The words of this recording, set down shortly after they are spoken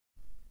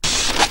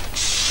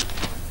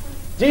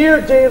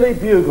Dear Daily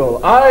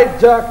Bugle, I,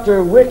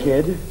 Dr.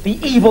 Wicked, the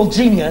evil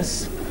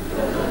genius,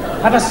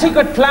 have a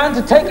secret plan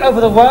to take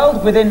over the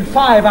world within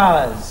 5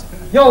 hours.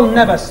 You'll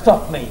never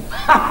stop me.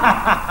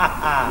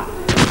 I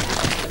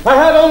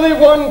had only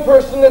one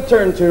person to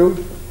turn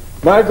to.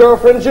 My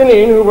girlfriend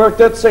Janine, who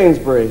worked at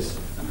Sainsbury's.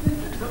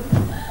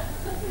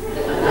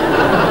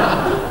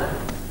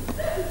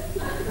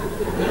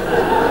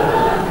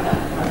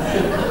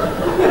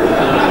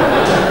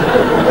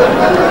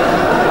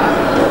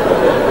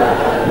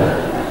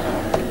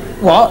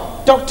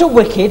 What? Dr.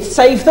 Wicked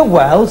saved the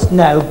world?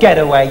 No, get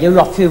away, you're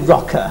off your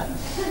rocker.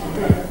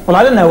 Well,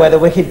 I don't know where the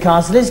Wicked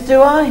Castle is,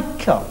 do I?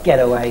 God, get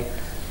away.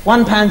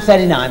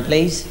 £1.39,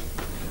 please.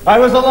 I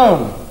was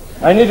alone.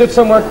 I needed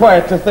somewhere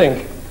quiet to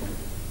think.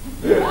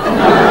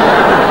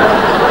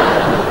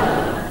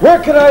 Where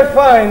could I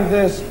find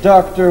this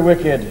Dr.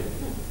 Wicked?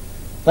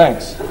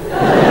 Thanks.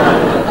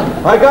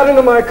 I got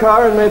into my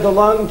car and made the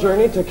long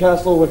journey to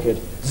Castle Wicked.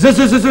 Zzz.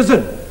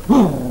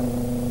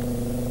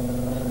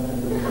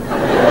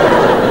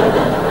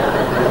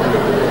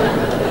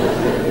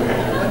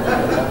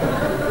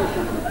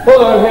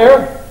 Hold on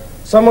here.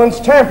 Someone's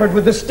tampered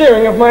with the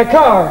steering of my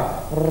car.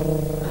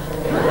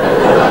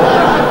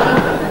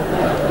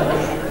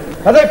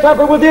 And they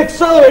tampered with the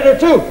accelerator,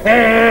 too.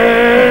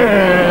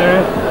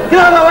 Get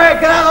out of the way,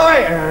 get out of the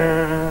way.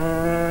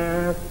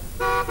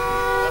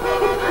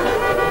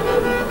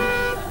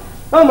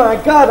 Oh my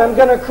God, I'm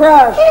gonna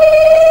crash.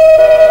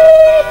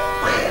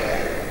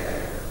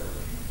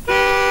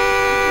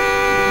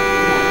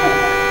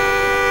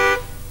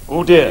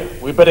 Oh dear,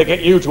 we better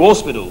get you to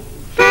hospital.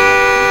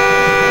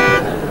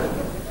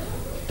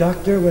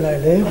 Doctor, will I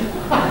live?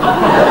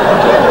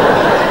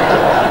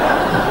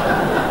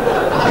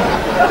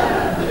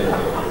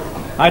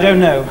 I don't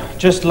know.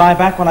 Just lie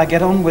back when I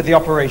get on with the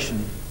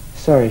operation.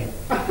 Sorry.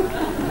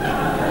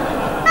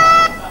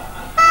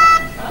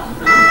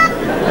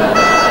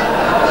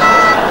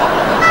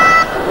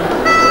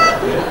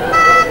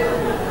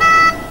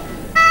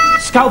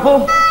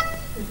 Scalpel?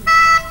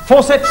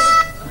 Forceps?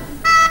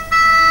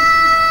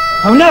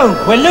 Oh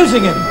no, we're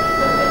losing him.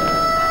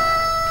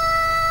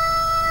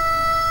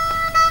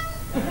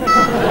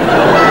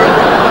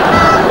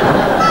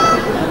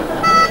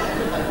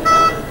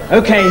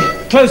 Okay,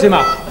 close him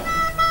up.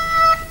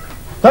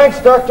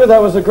 Thanks, Doctor.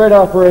 That was a great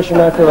operation.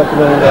 I feel like $1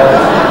 million.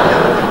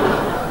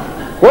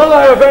 Well,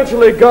 I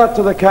eventually got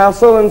to the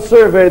castle and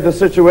surveyed the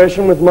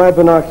situation with my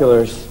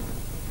binoculars.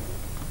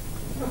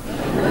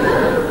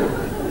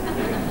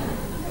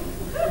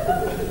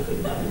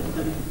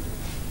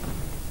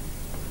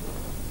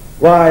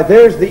 Why,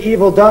 there's the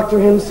evil doctor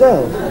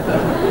himself.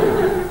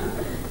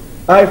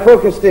 I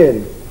focused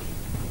in.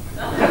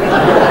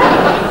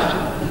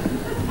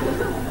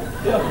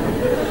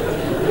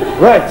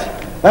 Right.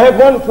 I have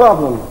one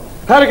problem.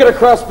 How to get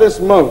across this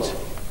moat.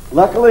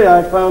 Luckily,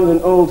 I found an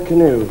old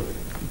canoe.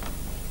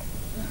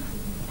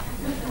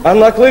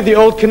 Unluckily, the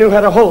old canoe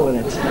had a hole in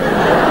it.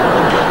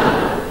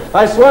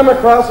 I swam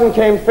across and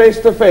came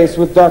face to face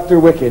with Dr.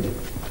 Wicked.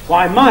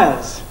 Why,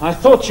 Miles, I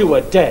thought you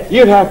were dead.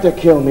 You'd have to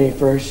kill me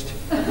first.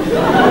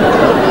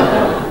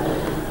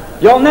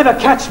 You'll never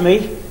catch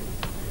me.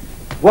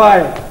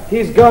 Why,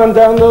 he's gone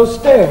down those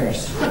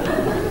stairs.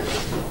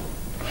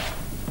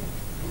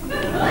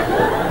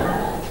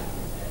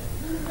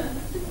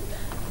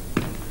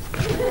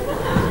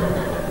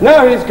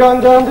 Now he's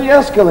gone down the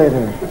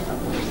escalator.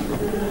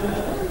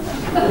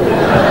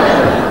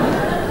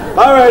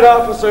 All right,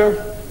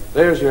 officer.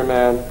 There's your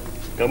man.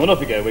 Come on,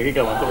 off you go, Wiggy.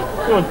 Go on, come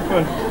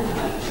on.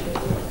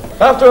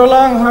 After a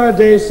long, hard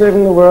day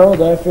saving the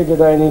world, I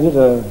figured I needed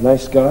a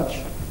nice scotch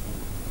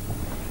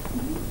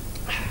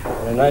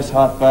and a nice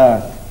hot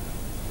bath.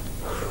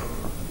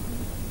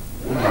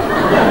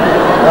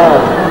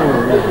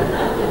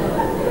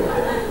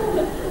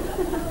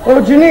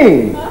 Oh,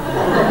 Janine.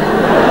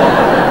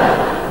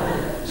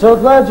 So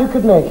glad you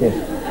could make it.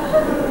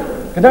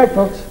 Good night,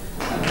 folks.